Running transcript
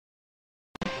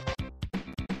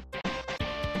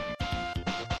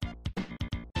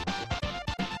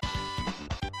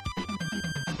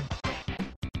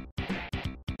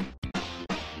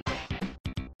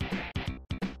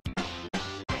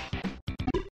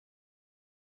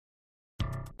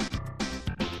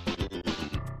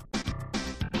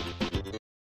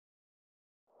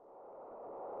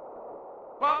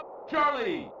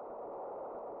Charlie!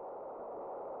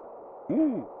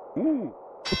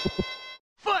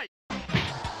 Fight!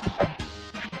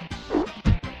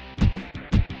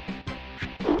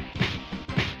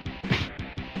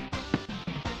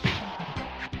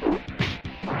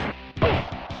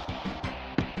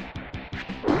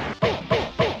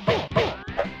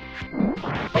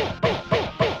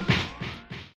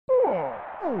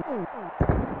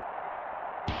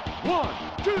 One,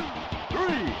 two,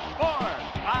 three, four,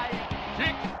 five,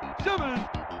 six, seven.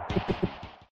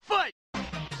 Fight!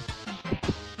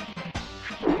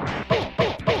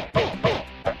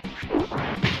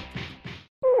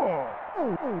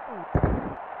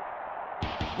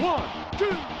 One,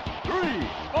 two, three,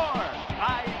 four,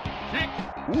 five, six,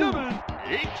 seven,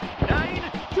 eight, nine,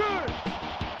 10.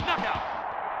 Knockout!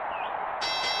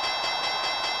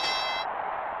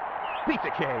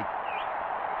 Pizza cake.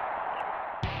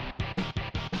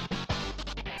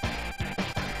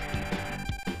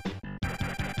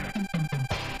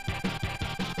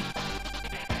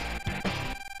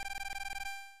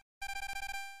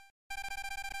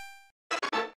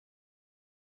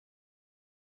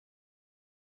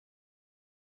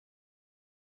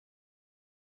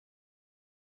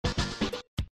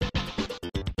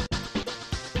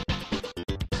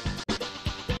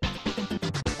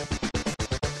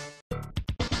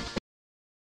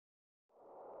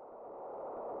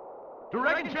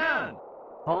 Dragon Chan!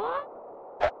 Huh?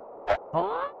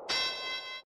 Huh?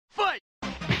 Fight!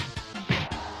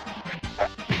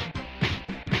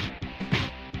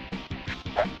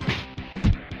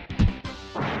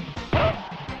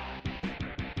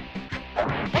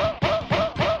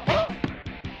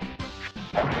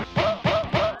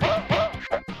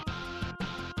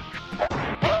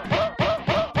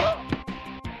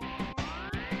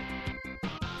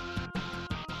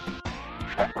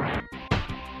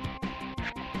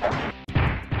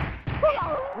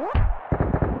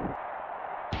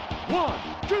 One,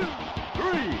 two,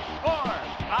 three, four,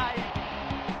 five.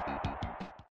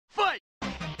 Fight!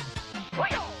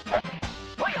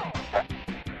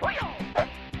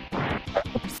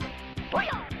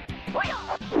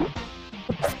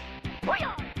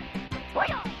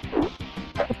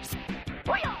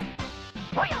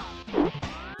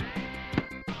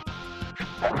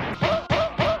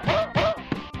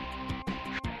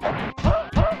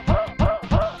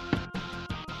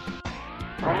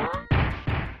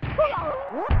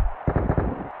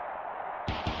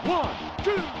 One,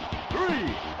 two,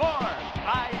 three, four,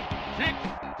 five, six,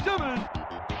 seven.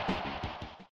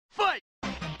 Fight!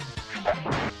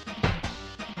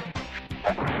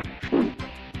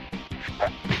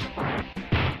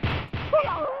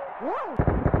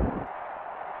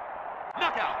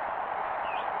 Knockout!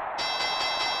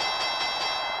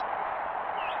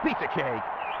 Pizza cake.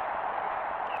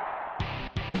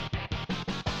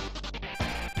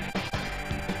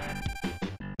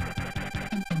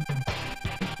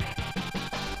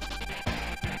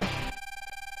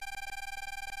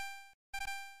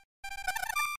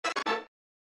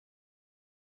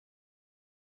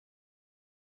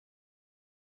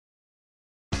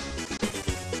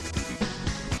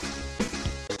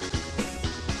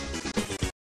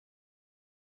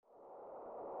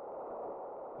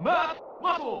 Math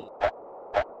muscle!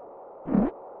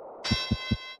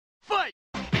 Fight!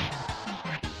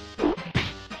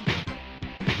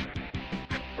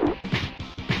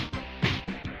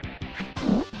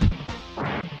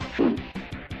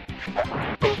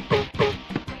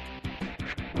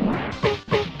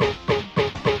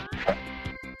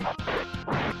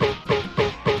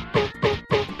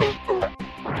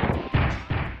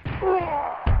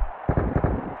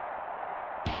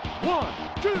 One,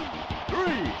 two,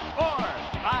 three, four,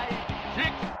 five,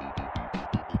 six.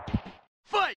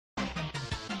 Fight!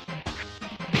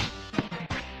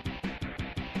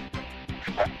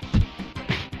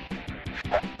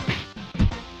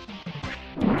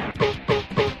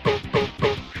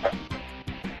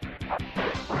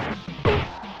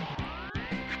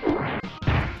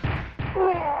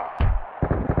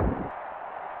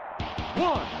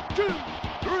 One, two,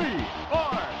 three,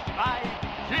 four, five,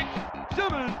 six,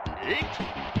 seven, eight.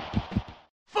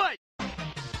 Fight!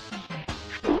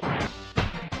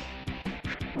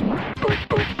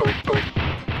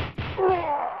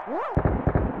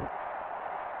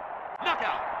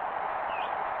 Knockout!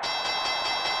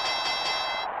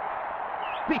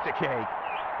 Pizza cake.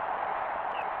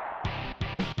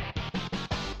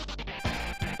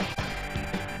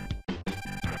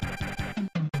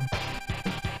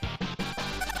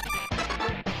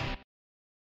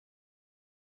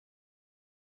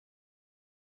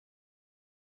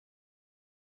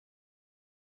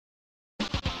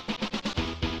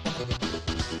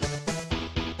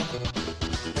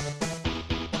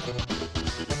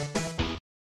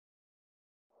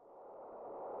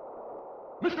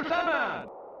 Mr. Sandman!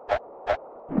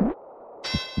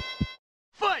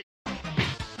 Fight!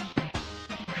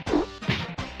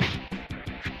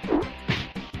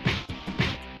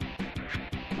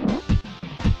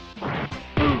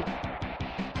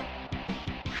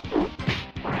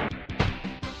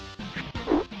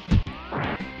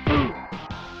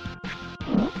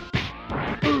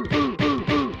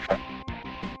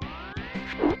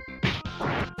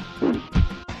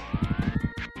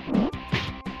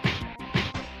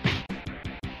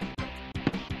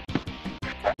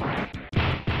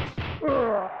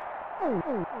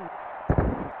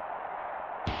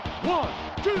 One,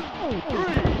 two,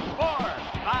 three, 4,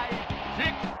 5,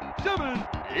 6, 7,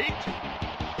 8.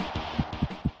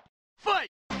 Fight!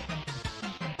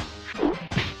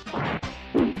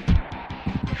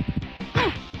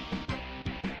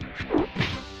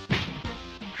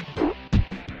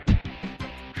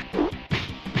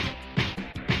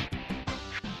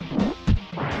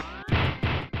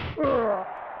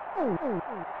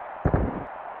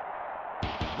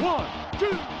 One,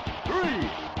 two, three.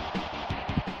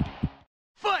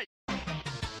 Fight!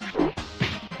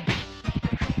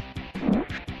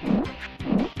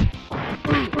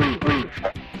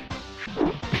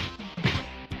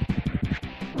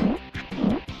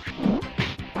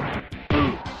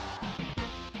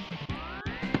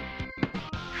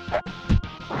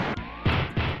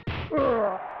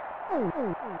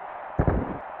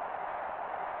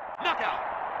 Knockout!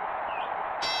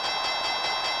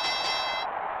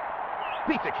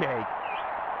 Pizza cake.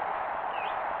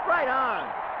 Right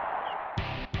on.